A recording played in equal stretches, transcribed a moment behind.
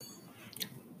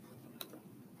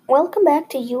Welcome back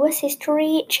to U.S.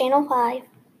 History Channel 5.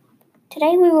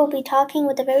 Today we will be talking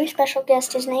with a very special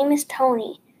guest. His name is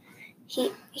Tony.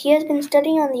 He has been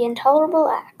studying on the Intolerable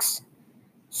Acts.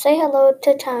 Say hello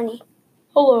to Tony.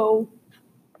 Hello.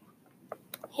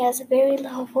 He has a very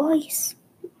low voice.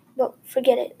 Well,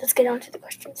 forget it. Let's get on to the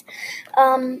questions.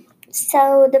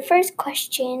 So the first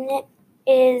question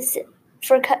is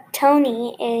for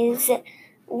Tony is,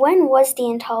 when was the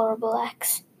Intolerable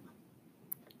Acts?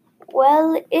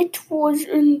 Well, it was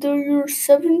in the year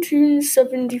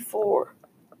 1774.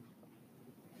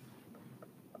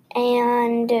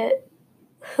 And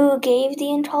who gave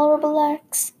the Intolerable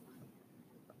Acts?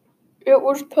 It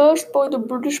was passed by the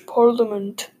British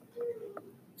Parliament.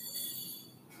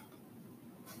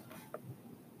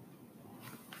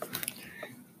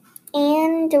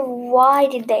 And why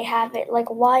did they have it?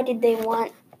 Why did they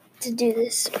want to do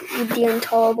this with the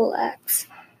Intolerable Acts?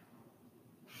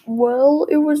 Well,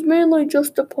 it was mainly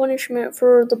just a punishment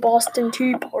for the Boston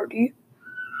Tea Party.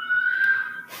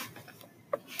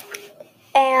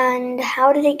 And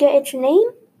how did it get its name?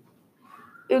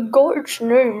 It got its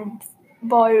name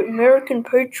by American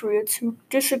patriots who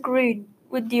disagreed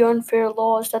with the unfair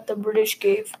laws that the British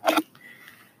gave.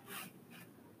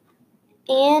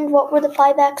 And what were the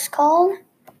 5 acts called?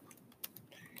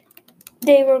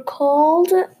 They were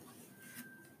called...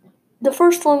 The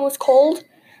first one was called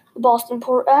the Boston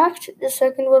Port Act. The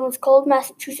second one was called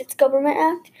Massachusetts Government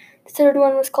Act. The third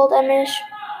one was called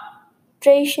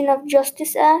Administration of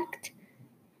Justice Act,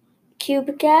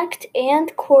 Cubic Act,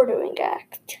 and Quartering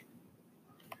Act.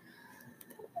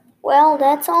 Well,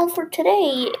 that's all for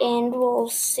today, and we'll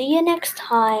see you next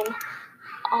time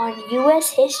on U.S.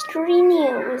 History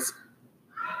News.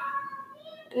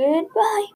 Goodbye.